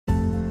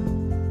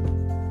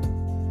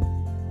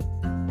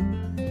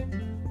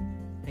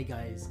Hey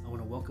guys, I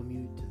want to welcome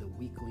you to the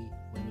weekly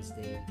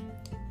Wednesday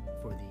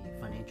for the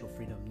Financial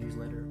Freedom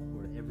newsletter,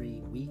 where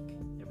every week,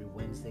 every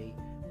Wednesday,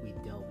 we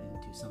delve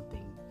into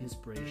something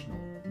inspirational,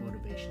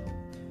 motivational,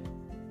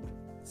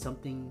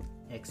 something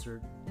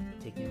excerpt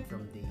taken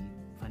from the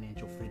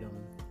Financial Freedom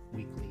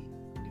weekly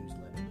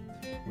newsletter.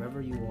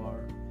 Wherever you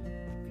are,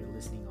 if you're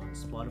listening on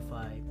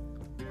Spotify,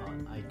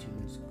 on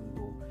iTunes,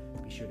 Google,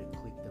 be sure to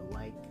click the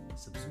like,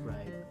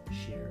 subscribe,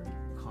 share,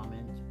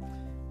 comment.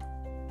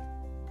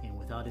 And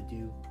without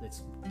ado,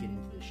 let's get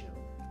into the show.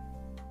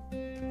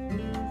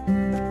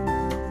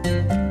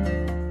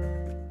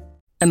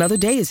 Another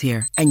day is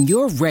here, and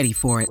you're ready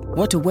for it.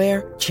 What to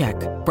wear? Check.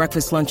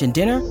 Breakfast, lunch, and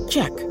dinner?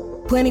 Check.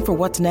 Planning for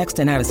what's next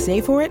and how to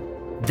save for it?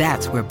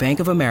 That's where Bank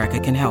of America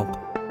can help.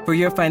 For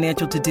your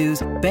financial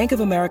to-dos, Bank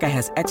of America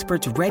has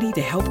experts ready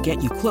to help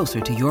get you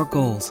closer to your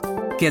goals.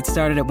 Get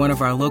started at one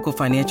of our local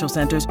financial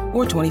centers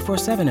or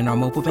 24/7 in our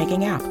mobile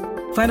banking app.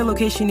 Find a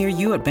location near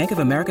you at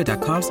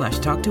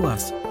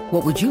bankofamerica.com/talktous.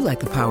 What would you like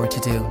the power to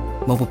do?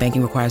 Mobile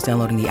banking requires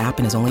downloading the app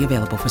and is only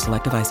available for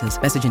select devices.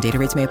 Message and data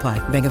rates may apply.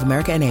 Bank of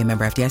America N.A.,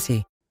 member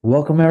FDIC.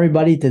 Welcome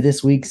everybody to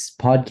this week's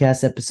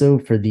podcast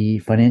episode for the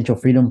Financial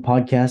Freedom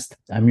Podcast.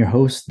 I'm your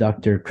host,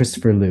 Dr.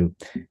 Christopher Liu.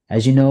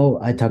 As you know,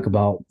 I talk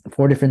about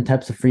 4 different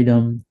types of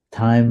freedom: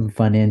 time,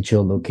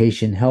 financial,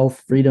 location,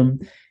 health, freedom.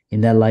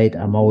 In that light,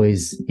 I'm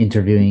always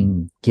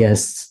interviewing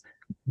guests,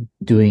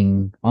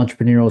 doing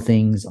entrepreneurial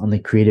things on the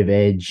creative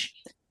edge,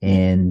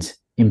 and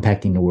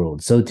impacting the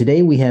world. So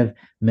today we have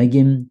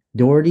Megan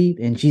Dougherty,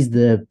 and she's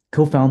the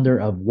co-founder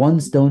of One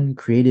Stone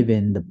Creative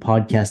in the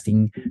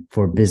Podcasting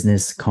for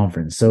Business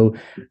Conference. So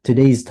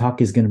today's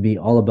talk is going to be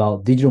all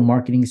about digital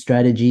marketing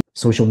strategy,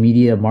 social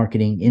media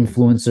marketing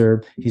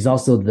influencer. She's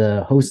also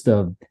the host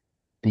of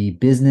the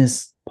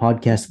Business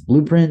Podcast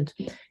Blueprint,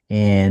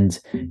 and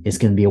it's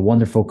going to be a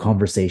wonderful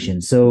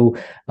conversation. So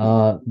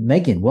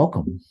Megan,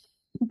 welcome.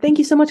 Thank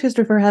you so much,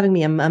 Christopher, for having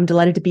me. I'm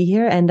delighted to be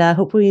here, and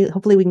hopefully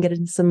we can get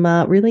into some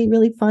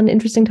really fun,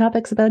 interesting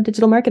topics about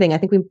digital marketing. I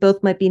think we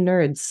both might be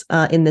nerds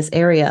in this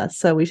area,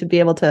 so we should be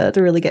able to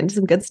really get into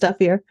some good stuff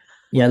here.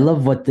 Yeah, I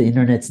love what the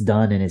internet's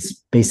done, and it's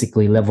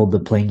basically leveled the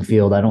playing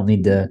field. I don't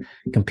need to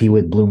compete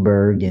with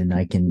Bloomberg, and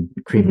I can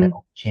create my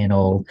own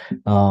channel.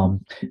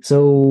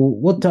 So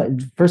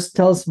first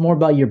tell us more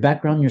about your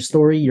background, your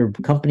story, your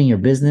company, your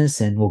business,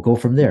 and we'll go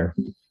from there.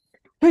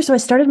 Sure. So I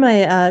started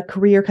my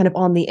career kind of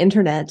on the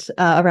internet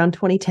around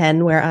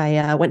 2010, where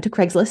I went to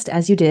Craigslist,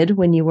 as you did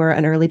when you were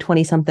an early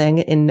 20-something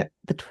in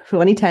the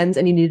 2010s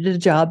and you needed a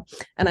job.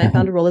 And I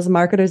found a role as a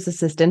marketer's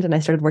assistant, and I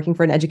started working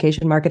for an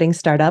education marketing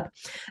startup.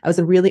 I was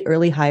a really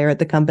early hire at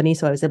the company,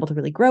 so I was able to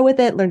really grow with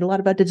it, learned a lot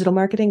about digital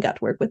marketing, got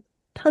to work with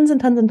tons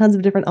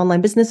of different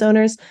online business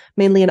owners,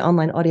 mainly in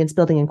online audience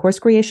building and course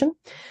creation.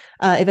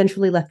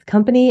 Eventually left the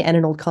company, and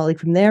an old colleague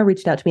from there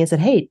reached out to me and said,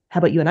 "Hey, how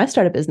about you and I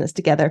start a business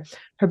together?"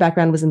 Her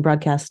background was in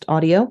broadcast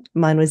audio.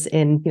 Mine was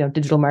in,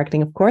 digital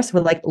marketing, of course.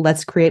 We're like,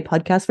 let's create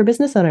podcasts for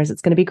business owners.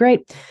 It's going to be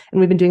great. And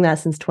we've been doing that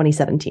since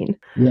 2017.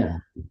 Yeah.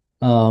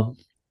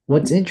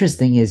 What's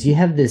interesting is you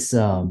have this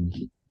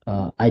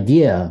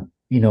idea,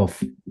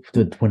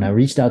 when I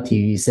reached out to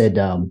you, you said,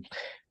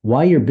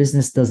 why your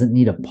business doesn't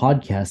need a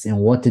podcast and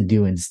what to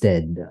do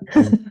instead.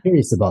 I'm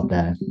curious about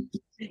that.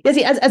 Yeah,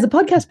 see, as a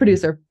podcast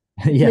producer,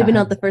 maybe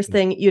not the first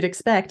thing you'd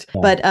expect,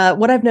 but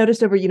what I've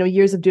noticed over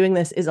years of doing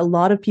this is a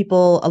lot of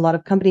people, a lot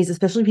of companies,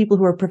 especially people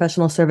who are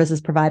professional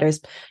services providers.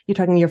 You're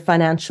talking your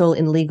financial,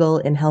 in legal,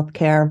 in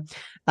healthcare,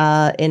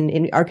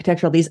 in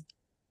architectural.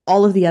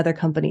 All of the other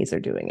companies are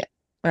doing it,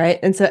 right?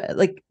 And so,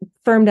 like,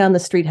 firm down the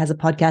street has a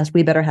podcast.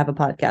 We better have a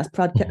podcast.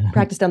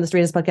 Practice down the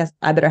street has a podcast.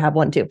 I better have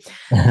one too.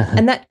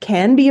 And that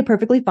can be a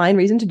perfectly fine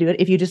reason to do it.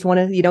 If you just want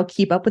to,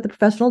 keep up with the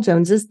professional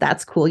Joneses,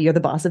 that's cool. You're the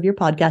boss of your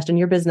podcast and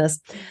your business.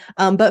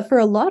 But for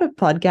a lot of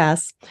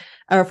podcasts,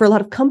 or for a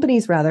lot of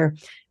companies rather,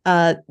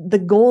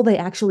 the goal they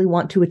actually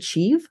want to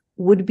achieve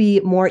would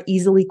be more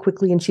easily,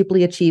 quickly, and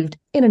cheaply achieved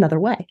in another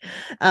way.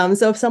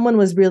 So if someone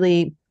was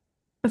really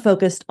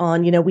focused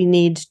on, we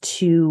need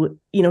to,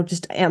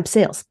 just amp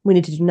sales. We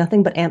need to do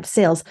nothing but amp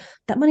sales.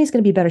 That money is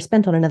going to be better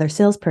spent on another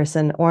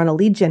salesperson or on a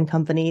lead gen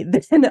company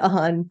than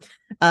on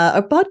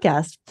a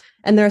podcast.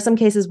 And there are some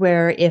cases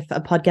where if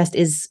a podcast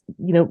is,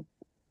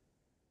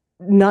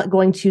 not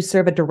going to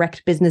serve a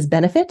direct business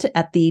benefit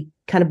at the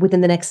kind of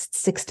within the next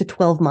 6 to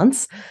 12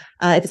 months,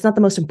 if it's not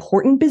the most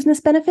important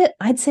business benefit,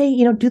 I'd say,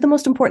 do the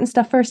most important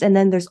stuff first. And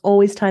then there's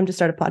always time to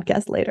start a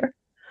podcast later.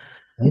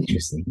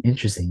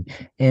 Interesting.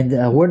 And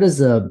where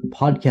does a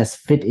podcast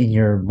fit in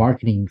your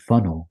marketing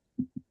funnel?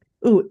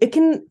 Ooh, it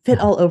can fit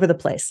all over the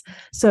place.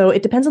 So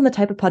it depends on the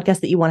type of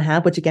podcast that you want to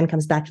have, which again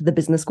comes back to the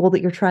business goal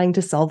that you're trying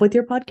to solve with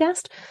your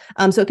podcast.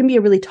 So it can be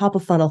a really top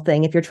of funnel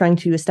thing. If you're trying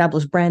to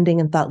establish branding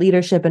and thought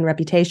leadership and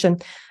reputation,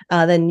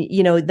 then,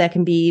 that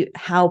can be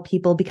how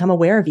people become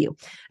aware of you.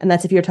 And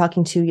that's if you're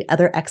talking to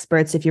other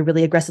experts, if you're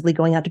really aggressively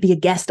going out to be a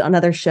guest on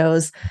other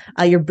shows,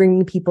 you're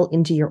bringing people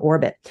into your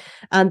orbit.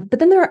 But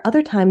then there are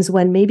other times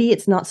when maybe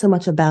it's not so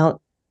much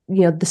about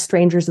the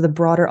strangers or the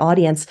broader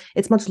audience.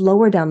 It's much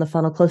lower down the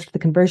funnel, closer to the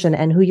conversion,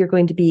 and who you're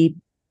going to be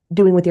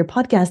doing with your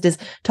podcast is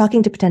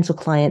talking to potential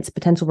clients,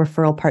 potential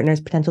referral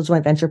partners, potential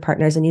joint venture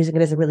partners, and using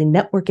it as a really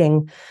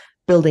networking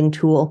building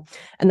tool.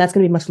 And that's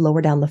going to be much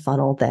lower down the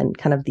funnel than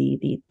kind of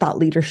the thought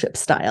leadership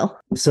style.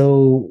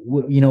 So,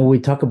 we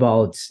talk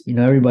about,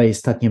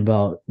 everybody's talking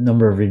about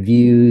number of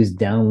reviews,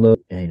 download,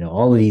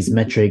 all of these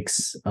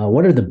metrics.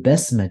 What are the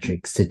best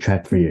metrics to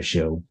track for your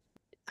show?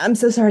 I'm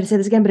so sorry to say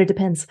this again, but it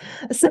depends.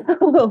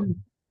 So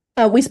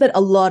we spent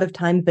a lot of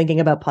time thinking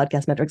about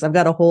podcast metrics. I've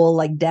got a whole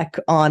deck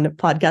on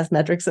podcast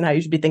metrics and how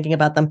you should be thinking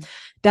about them.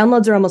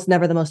 Downloads are almost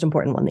never the most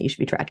important one that you should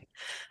be tracking.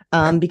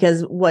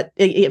 Because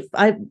if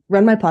I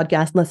run my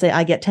podcast, and let's say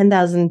I get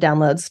 10,000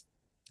 downloads,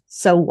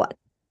 so what?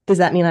 Does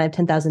that mean I have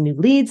 10,000 new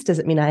leads? Does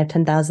it mean I have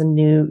 10,000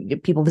 new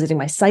people visiting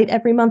my site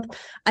every month?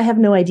 I have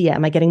no idea.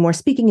 Am I getting more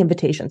speaking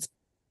invitations?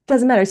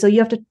 Doesn't matter. So you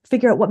have to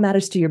figure out what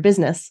matters to your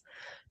business,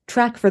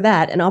 track for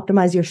that, and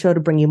optimize your show to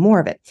bring you more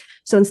of it.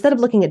 So instead of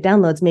looking at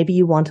downloads, maybe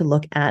you want to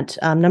look at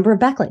number of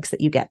backlinks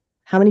that you get.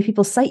 How many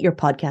people cite your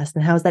podcast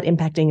and how is that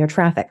impacting your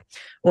traffic?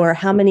 Or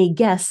how many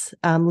guests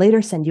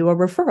later send you a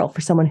referral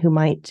for someone who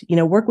might,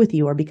 work with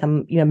you or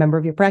become, a member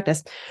of your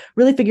practice?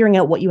 Really figuring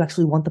out what you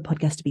actually want the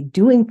podcast to be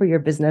doing for your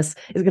business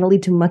is going to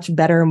lead to much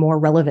better, more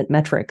relevant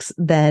metrics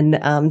than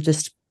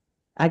just,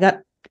 I got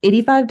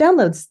 85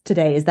 downloads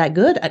today. Is that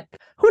good?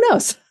 Who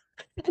knows?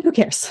 Who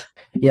cares?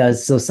 Yeah.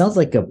 So it sounds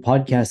like a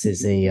podcast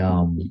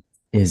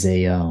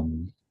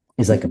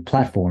is like a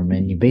platform,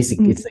 and you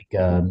basically, it's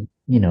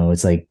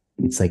like,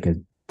 it's like a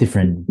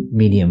different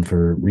medium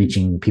for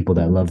reaching people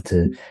that love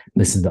to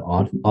listen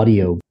to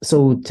audio.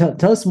 So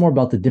tell us more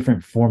about the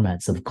different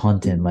formats of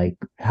content. Like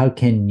how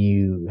can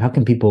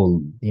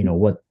people,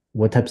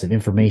 what types of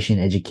information,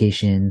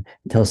 education,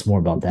 tell us more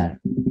about that.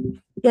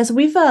 Yeah, so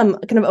we've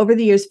kind of over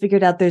the years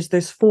figured out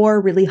there's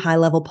 4 really high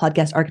level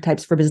podcast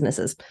archetypes for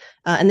businesses.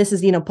 And this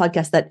is,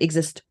 podcasts that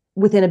exist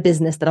within a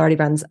business that already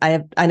runs.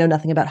 I know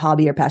nothing about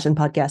hobby or passion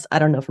podcasts. I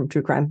don't know from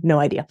true crime, no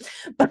idea.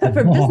 But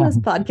for business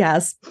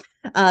podcasts,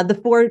 the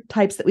 4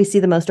 types that we see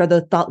the most are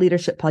the thought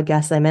leadership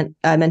podcasts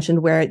I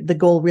mentioned, where the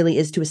goal really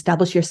is to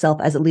establish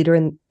yourself as a leader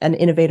and an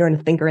innovator and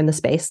a thinker in the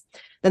space.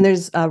 Then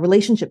there's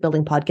relationship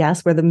building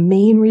podcasts, where the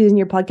main reason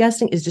you're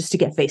podcasting is just to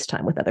get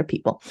FaceTime with other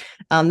people.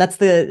 That's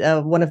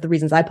the one of the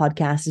reasons I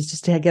podcast, is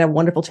just to get a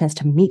wonderful chance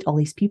to meet all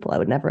these people I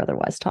would never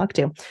otherwise talk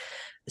to.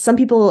 Some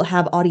people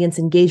have audience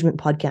engagement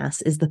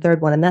podcasts is the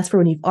third one. And that's for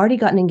when you've already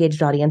got an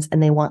engaged audience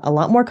and they want a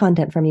lot more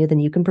content from you than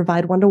you can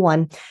provide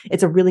one-to-one.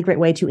 It's a really great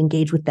way to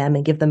engage with them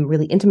and give them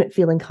really intimate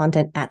feeling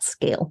content at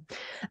scale.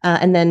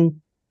 And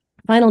then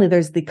finally,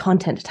 there's the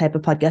content type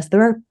of podcast.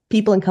 There are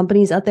people and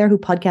companies out there who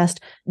podcast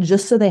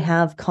just so they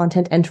have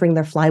content entering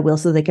their flywheel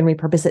so they can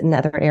repurpose it in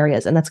other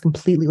areas. And that's a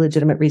completely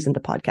legitimate reason to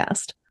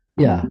podcast.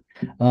 Yeah.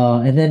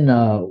 And then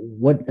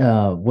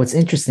what's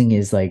interesting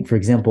is, like, for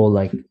example,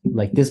 like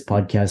this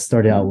podcast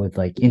started out with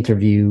like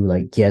interview,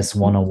 like guest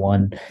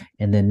one-on-one.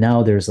 And then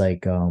now there's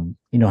like, I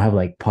have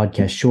like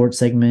podcast short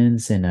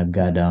segments, and I've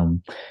got,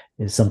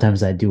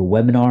 sometimes I do a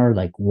webinar,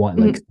 like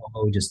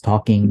solo, just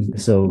talking.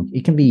 So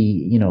it can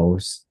be,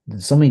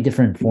 so many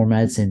different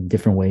formats and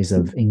different ways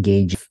of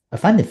engaging. I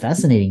find it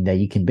fascinating that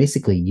you can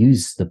basically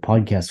use the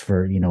podcast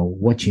for,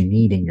 what you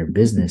need in your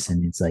business.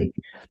 And it's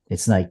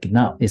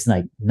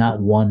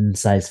not one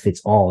size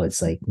fits all.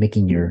 It's like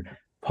making your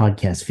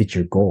podcast fit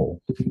your goal.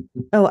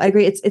 Oh, I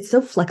agree. It's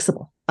so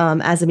flexible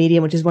as a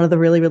medium, which is one of the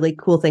really, really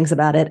cool things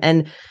about it.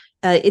 And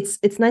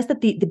it's nice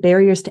that the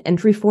barriers to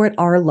entry for it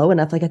are low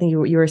enough. Like I think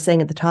you were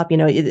saying at the top,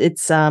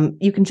 it's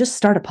you can just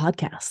start a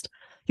podcast.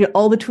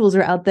 All the tools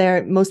are out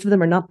there. Most of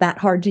them are not that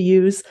hard to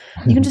use.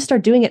 You can just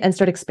start doing it and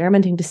start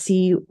experimenting to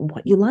see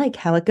what you like,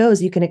 how it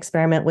goes. You can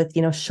experiment with,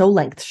 show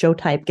length, show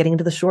type, getting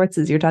into the shorts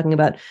as you're talking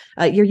about.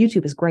 Your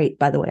YouTube is great,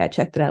 by the way. I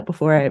checked it out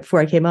before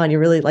I came on. You're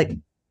really like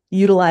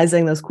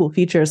utilizing those cool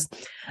features.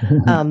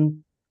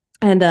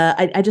 And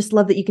I just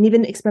love that you can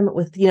even experiment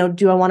with,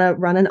 do I want to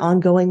run an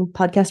ongoing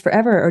podcast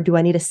forever, or do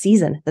I need a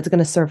season that's going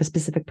to serve a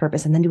specific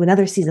purpose and then do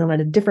another season on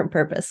a different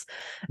purpose?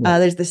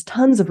 There's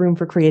tons of room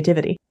for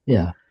creativity.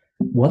 Yeah.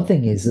 One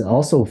thing is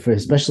also,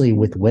 especially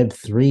with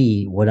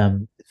Web3, what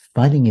I'm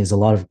finding is a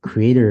lot of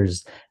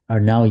creators are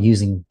now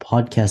using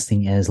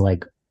podcasting as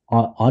like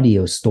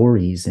audio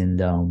stories,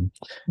 and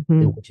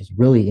which is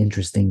really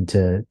interesting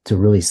to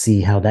really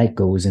see how that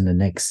goes in the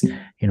next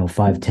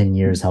 5-10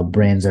 years, how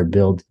brands are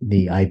built,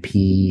 the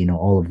IP,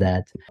 all of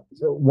that.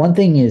 So one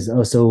thing is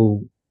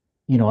also,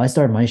 I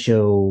started my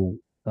show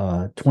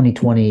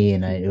 2020,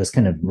 and it was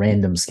kind of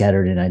random,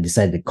 scattered, and I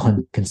decided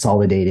to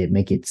consolidate it,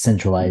 make it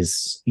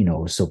centralized,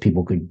 so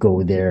people could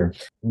go there.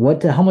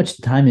 How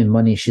much time and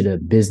money should a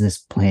business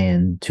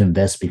plan to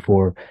invest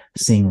before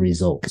seeing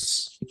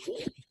results?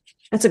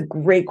 That's a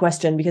great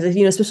question, because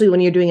especially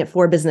when you're doing it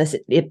for business,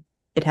 it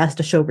has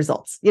to show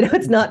results.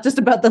 It's not just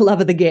about the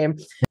love of the game.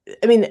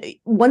 I mean,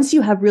 once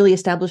you have really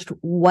established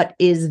what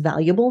is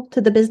valuable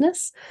to the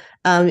business,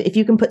 if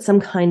you can put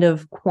some kind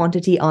of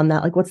quantity on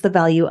that, like what's the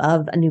value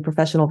of a new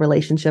professional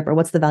relationship, or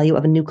what's the value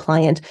of a new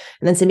client,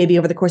 and then say maybe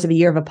over the course of a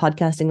year of a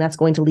podcasting, that's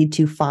going to lead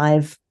to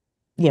 5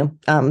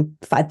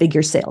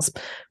 5-figure sales.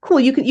 Cool.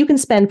 You can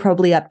spend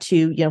probably up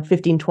to,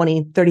 $15,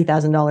 $20,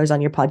 $30,000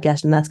 on your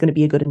podcast, and that's going to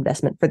be a good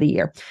investment for the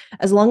year.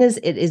 As long as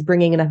it is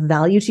bringing enough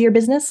value to your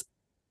business,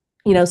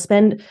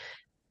 spend.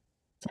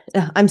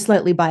 I'm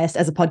slightly biased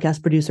as a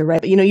podcast producer,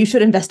 right? But, you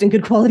should invest in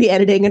good quality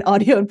editing and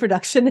audio and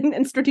production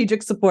and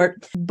strategic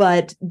support.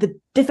 But the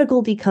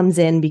difficulty comes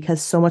in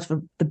because so much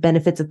of the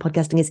benefits of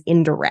podcasting is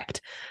indirect.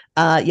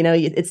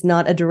 It's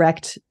not a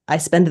direct, I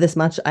spend this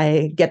much,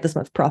 I get this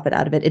much profit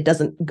out of it. It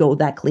doesn't go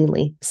that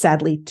cleanly,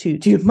 sadly,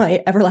 to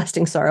my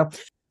everlasting sorrow.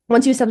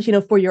 Once you establish,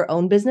 for your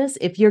own business,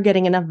 if you're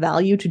getting enough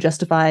value to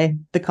justify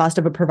the cost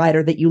of a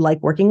provider that you like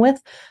working with,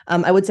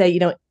 I would say,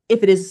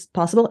 if it is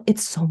possible,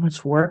 it's so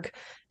much work.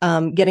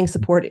 Getting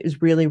support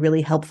is really,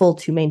 really helpful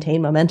to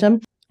maintain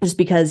momentum, just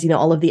because,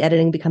 all of the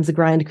editing becomes a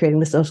grind, creating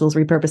the socials,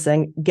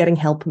 repurposing. Getting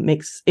help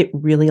makes it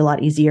really a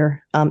lot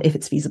easier if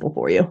it's feasible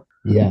for you.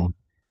 Yeah.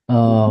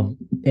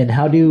 And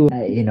how do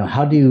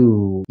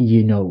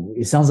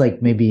it sounds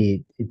like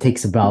maybe it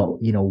takes about,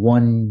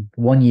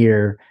 1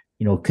 year,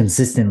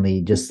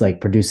 consistently just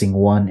like producing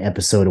one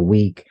episode a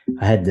week.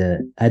 I had to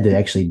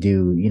actually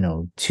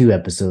do, 2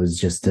 episodes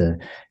just to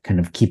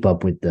kind of keep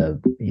up with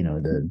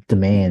the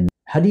demand.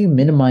 How do you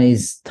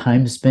minimize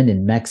time spent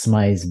and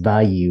maximize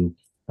value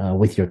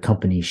with your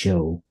company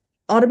show?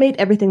 Automate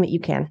everything that you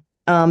can,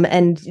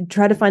 and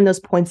try to find those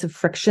points of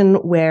friction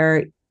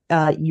where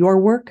your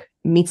work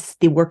meets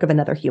the work of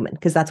another human,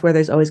 because that's where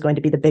there's always going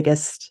to be the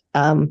biggest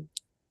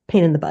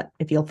pain in the butt,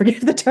 if you'll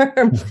forgive the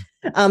term.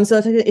 So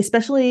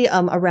especially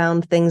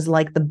around things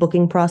like the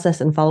booking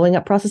process and following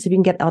up process, if you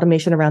can get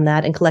automation around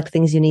that and collect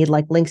things you need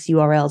like links,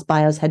 URLs,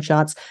 bios,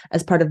 headshots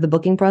as part of the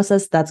booking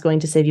process, that's going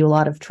to save you a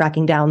lot of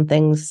tracking down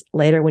things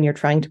later when you're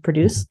trying to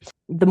produce.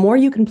 The more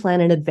you can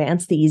plan in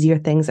advance, the easier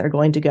things are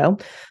going to go.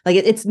 Like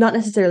it's not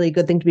necessarily a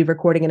good thing to be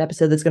recording an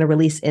episode that's going to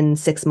release in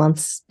 6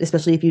 months,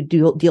 especially if you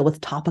do deal with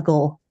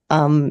topical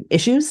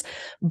issues.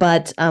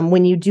 But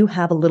when you do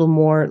have a little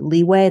more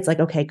leeway, it's like,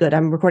 okay, good.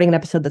 I'm recording an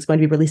episode that's going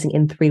to be releasing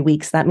in 3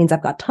 weeks. That means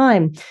I've got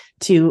time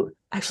to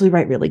actually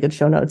write really good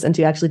show notes and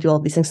to actually do all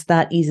of these things. So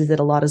that eases it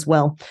a lot as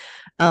well.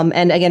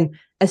 And again,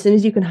 as soon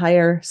as you can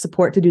hire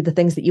support to do the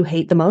things that you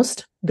hate the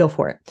most, go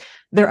for it.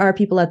 There are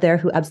people out there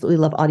who absolutely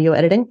love audio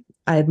editing.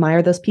 I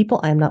admire those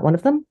people. I am not one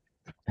of them.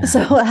 So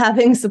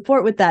having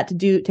support with that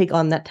to take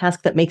on that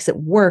task that makes it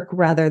work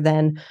rather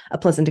than a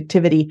pleasant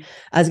activity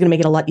is going to make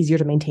it a lot easier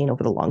to maintain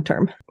over the long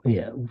term.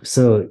 Yeah.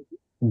 So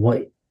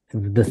what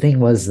the thing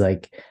was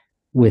like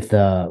with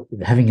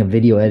having a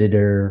video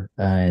editor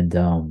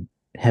and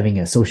having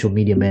a social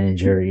media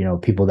manager,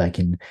 people that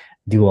can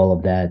do all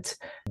of that.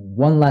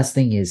 One last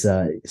thing is,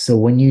 so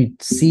when you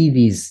see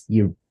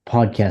your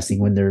podcasting,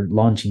 when they're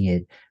launching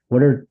it,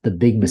 what are the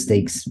big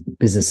mistakes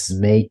businesses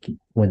make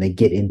when they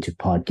get into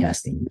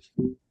podcasting?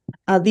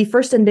 The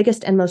first and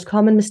biggest and most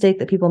common mistake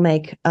that people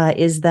make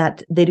is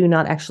that they do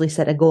not actually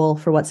set a goal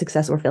for what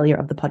success or failure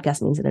of the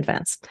podcast means in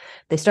advance.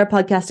 They start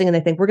podcasting and they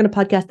think, we're going to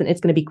podcast and it's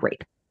going to be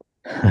great.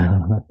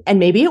 And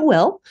maybe it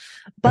will,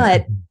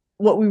 but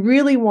what we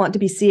really want to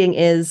be seeing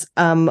is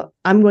I'm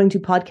going to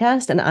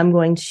podcast and I'm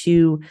going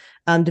to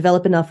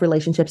develop enough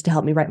relationships to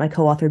help me write my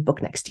co-authored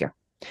book next year.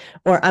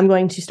 Or I'm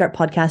going to start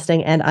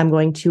podcasting and I'm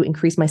going to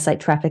increase my site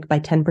traffic by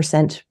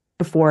 10%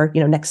 before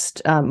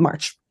next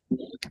March.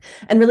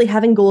 And really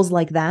having goals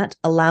like that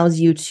allows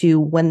you to,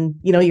 when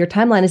your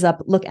timeline is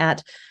up, look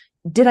at,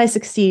 did I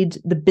succeed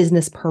the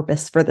business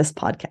purpose for this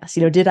podcast?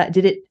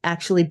 Did it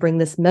actually bring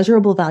this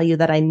measurable value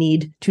that I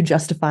need to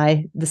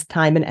justify this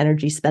time and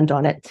energy spent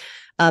on it?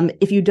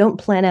 If you don't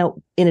plan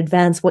out in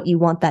advance what you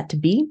want that to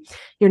be,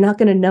 you're not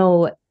going to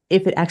know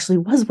if it actually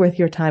was worth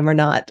your time or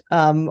not.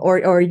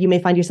 Or you may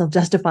find yourself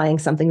justifying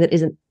something that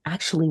isn't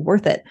actually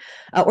worth it.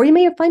 Or you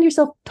may find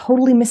yourself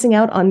totally missing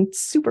out on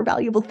super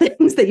valuable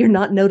things that you're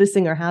not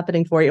noticing are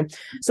happening for you.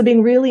 So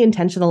being really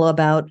intentional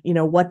about,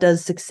 what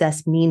does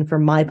success mean for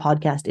my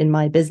podcast in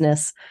my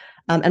business?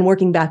 And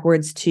working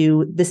backwards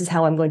to, this is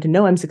how I'm going to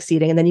know I'm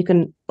succeeding. And then you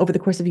can, over the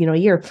course of, a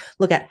year,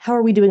 look at, how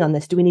are we doing on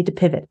this? Do we need to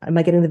pivot? Am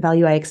I getting the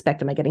value I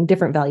expect? Am I getting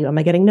different value? Am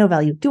I getting no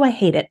value? Do I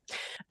hate it?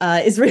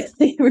 Is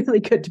really,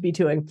 really good to be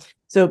doing.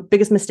 So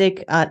biggest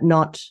mistake,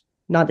 not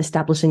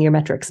establishing your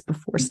metrics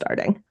before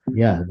starting.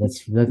 Yeah,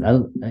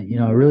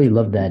 I really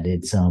love that.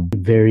 It's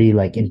very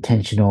like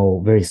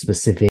intentional, very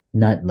specific,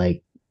 not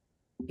like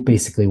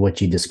basically what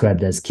you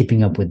described as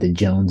keeping up with the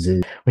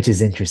Joneses, which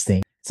is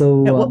interesting.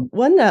 So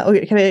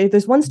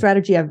there's one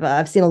strategy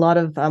I've seen a lot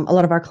of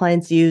our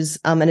clients use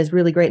and is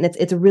really great, and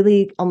it's a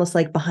really almost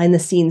like behind the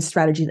scenes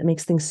strategy that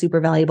makes things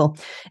super valuable.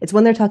 It's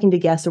when they're talking to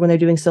guests or when they're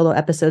doing solo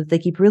episodes, they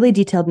keep really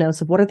detailed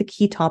notes of what are the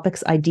key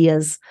topics,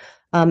 ideas,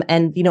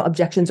 and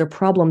objections or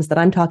problems that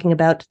I'm talking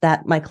about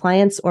that my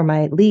clients or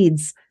my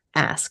leads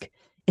ask.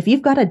 If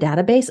you've got a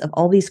database of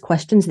all these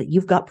questions that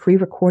you've got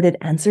pre-recorded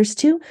answers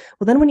to,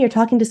 well, then when you're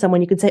talking to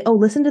someone, you can say, oh,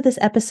 listen to this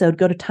episode,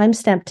 go to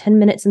timestamp 10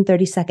 minutes and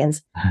 30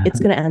 seconds. It's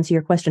going to answer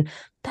your question.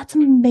 That's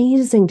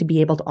amazing to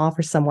be able to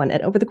offer someone.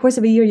 And over the course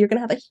of a year, you're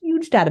going to have a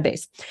huge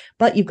database,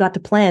 but you've got to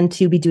plan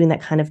to be doing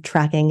that kind of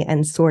tracking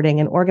and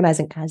sorting and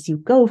organizing as you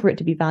go for it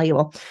to be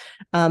valuable.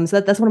 So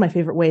that's one of my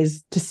favorite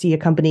ways to see a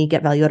company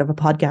get value out of a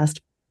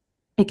podcast.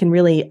 It can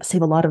really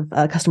save a lot of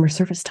customer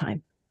service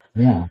time.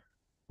 Yeah.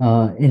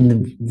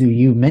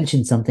 You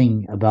mentioned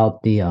something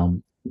about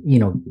the,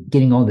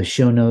 getting all the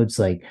show notes,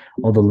 like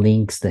all the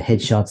links, the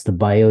headshots, the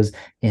bios.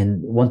 And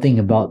one thing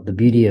about the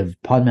beauty of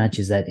Podmatch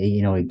is that,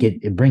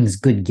 it brings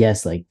good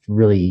guests, like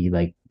really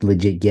like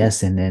legit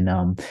guests. And then,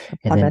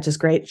 Podmatch is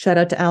great. Shout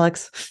out to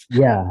Alex.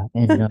 Yeah.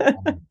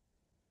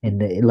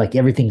 And, like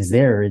everything's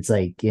there. It's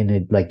like,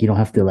 like, you don't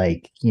have to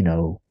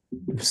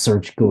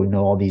search,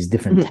 all these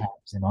different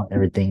tabs and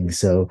everything.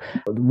 So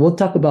we'll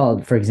talk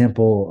about, for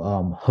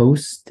example,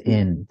 host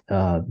and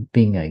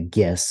being a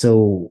guest.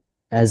 So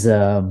as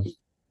a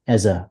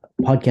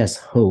podcast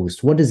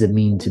host, what does it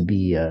mean to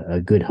be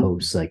a good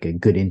host, like a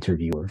good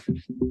interviewer?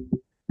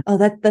 Oh,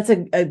 that's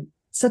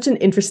such an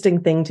interesting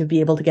thing to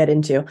be able to get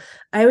into.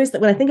 I always,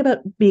 when I think about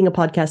being a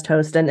podcast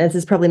host, and this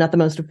is probably not the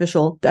most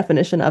official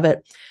definition of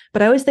it,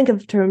 but I always think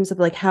of terms of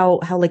like how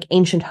like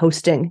ancient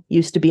hosting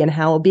used to be, and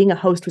how being a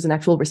host was an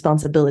actual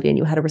responsibility, and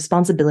you had a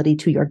responsibility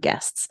to your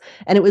guests,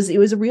 and it was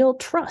a real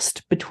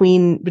trust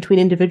between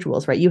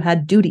individuals, right? You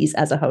had duties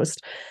as a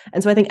host,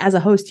 and so I think as a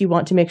host, you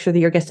want to make sure that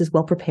your guest is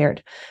well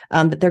prepared,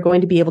 that they're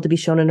going to be able to be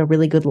shown in a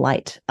really good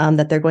light,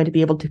 that they're going to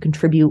be able to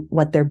contribute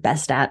what they're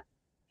best at.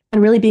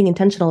 And really being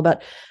intentional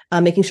about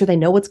making sure they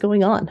know what's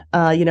going on.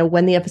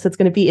 When the episode's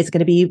going to be, is it going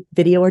to be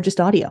video or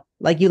just audio?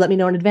 Like, you let me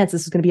know in advance,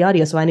 this is going to be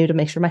audio. So I knew to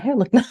make sure my hair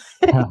looked nice.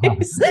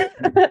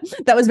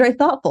 That was very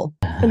thoughtful.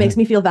 It makes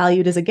me feel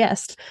valued as a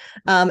guest.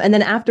 And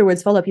then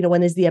afterwards, follow up,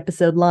 when is the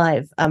episode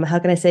live? How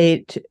can I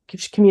say to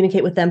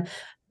communicate with them?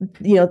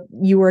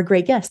 You were a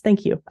great guest.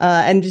 Thank you.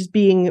 And just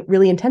being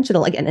really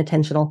intentional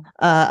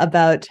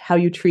about how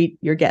you treat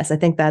your guests. I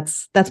think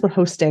that's what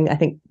hosting, I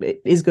think,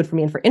 is good for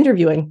me. And for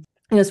interviewing,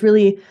 it's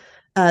really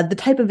the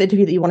type of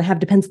interview that you want to have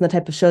depends on the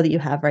type of show that you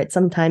have, right?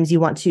 Sometimes you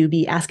want to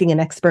be asking an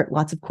expert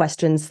lots of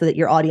questions so that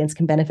your audience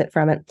can benefit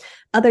from it.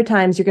 Other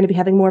times you're going to be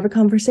having more of a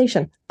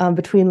conversation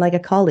between like a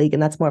colleague,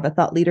 and that's more of a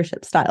thought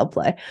leadership style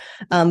play.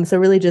 So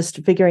really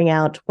just figuring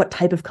out what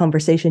type of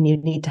conversation you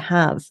need to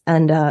have,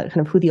 and kind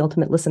of who the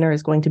ultimate listener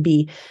is going to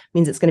be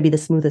means it's going to be the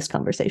smoothest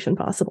conversation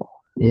possible.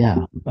 Yeah.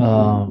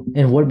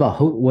 And what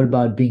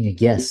about being a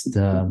guest?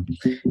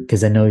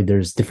 Because I know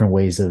there's different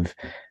ways of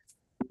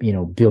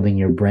building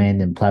your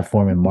brand and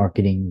platform and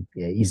marketing,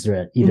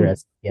 either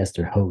as a guest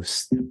or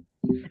host.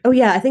 Oh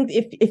yeah, I think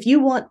if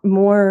you want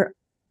more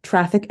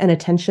traffic and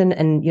attention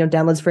and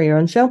downloads for your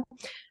own show,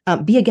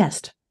 be a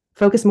guest.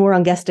 Focus more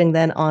on guesting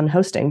than on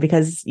hosting,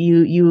 because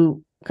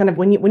you kind of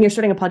when you're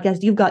starting a podcast,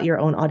 you've got your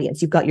own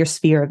audience, you've got your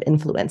sphere of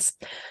influence.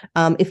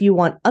 If you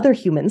want other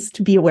humans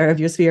to be aware of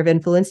your sphere of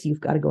influence,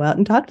 you've got to go out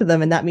and talk to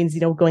them, and that means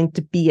going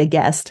to be a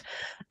guest.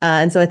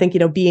 And so I think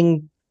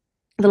being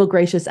a little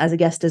gracious as a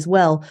guest as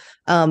well.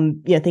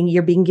 Think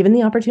you're being given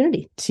the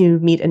opportunity to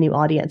meet a new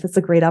audience. It's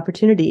a great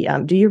opportunity.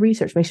 Do your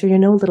research. Make sure you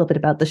know a little bit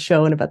about the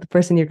show and about the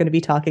person you're going to be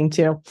talking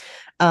to.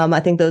 I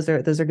think those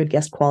are good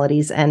guest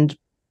qualities, and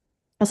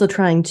also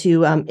trying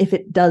to, if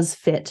it does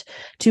fit,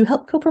 to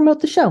help co-promote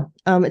the show.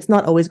 It's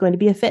not always going to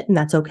be a fit, and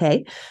that's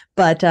okay.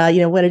 But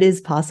when it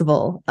is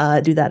possible,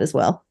 do that as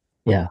well.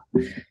 Yeah,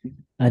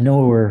 I know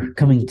we're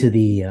coming to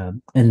the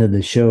end of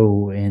the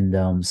show,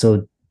 and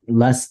so.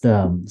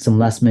 Some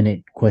last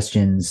minute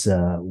questions.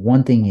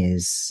 One thing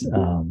is,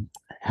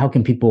 how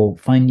can people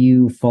find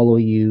you, follow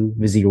you,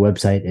 visit your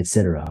website,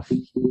 etc.?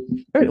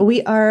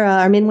 We are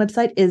our main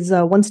website is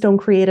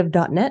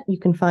onestonecreative.net. You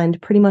can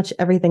find pretty much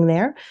everything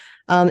there.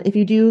 If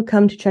you do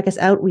come to check us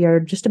out, we are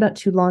just about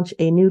to launch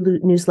a new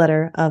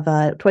newsletter of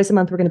twice a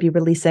month. We're going to be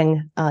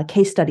releasing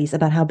case studies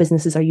about how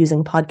businesses are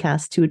using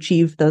podcasts to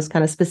achieve those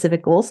kind of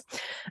specific goals.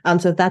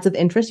 So if that's of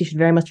interest, you should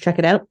very much check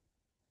it out.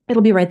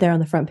 It'll be right there on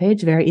the front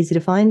page, very easy to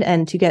find.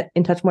 And to get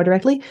in touch more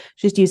directly,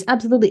 just use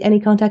absolutely any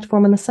contact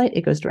form on the site.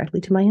 It goes directly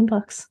to my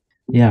inbox.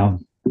 Yeah.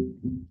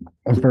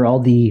 And for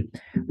all the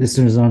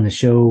listeners on the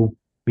show,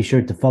 be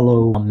sure to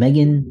follow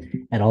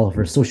Megan at all of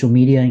her social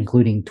media,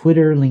 including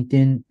Twitter,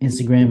 LinkedIn,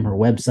 Instagram, her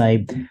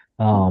website.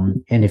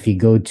 And if you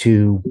go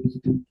to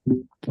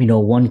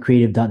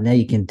onecreative.net,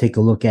 you can take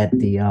a look at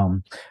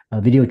the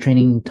video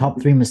training, top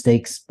 3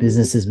 mistakes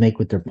businesses make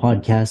with their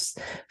podcasts.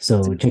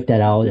 So check that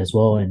out as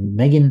well. And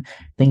Megan,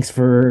 thanks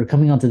for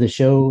coming onto the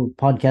show.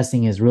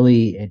 Podcasting is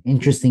really an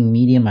interesting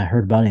medium. I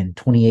heard about it in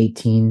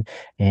 2018,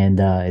 and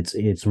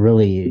it's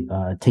really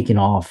taken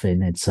off,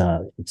 and it's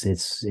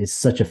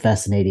such a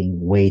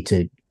fascinating way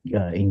to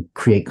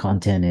create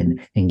content and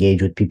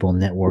engage with people,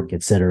 network,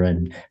 etc.,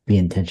 and be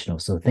intentional.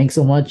 So thanks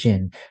so much,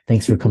 and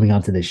thanks for coming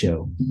onto the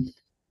show.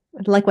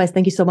 Likewise,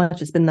 thank you so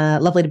much. It's been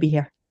lovely to be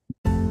here.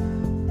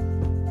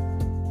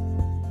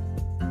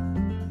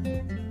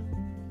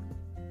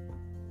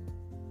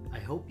 I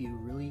hope you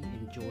really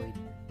enjoyed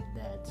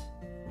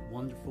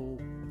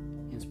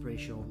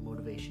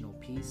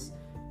piece.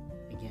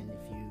 Again,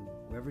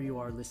 wherever you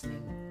are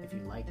listening, if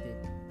you liked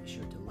it, be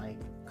sure to like,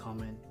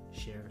 comment,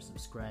 share,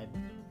 subscribe.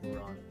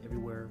 We're on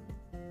everywhere: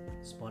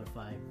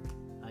 Spotify,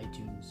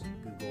 iTunes,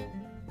 Google,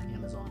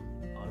 Amazon,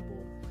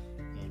 Audible.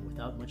 And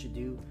without much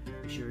ado,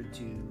 be sure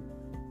to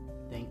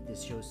thank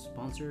this show's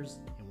sponsors,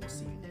 and we'll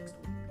see you next week.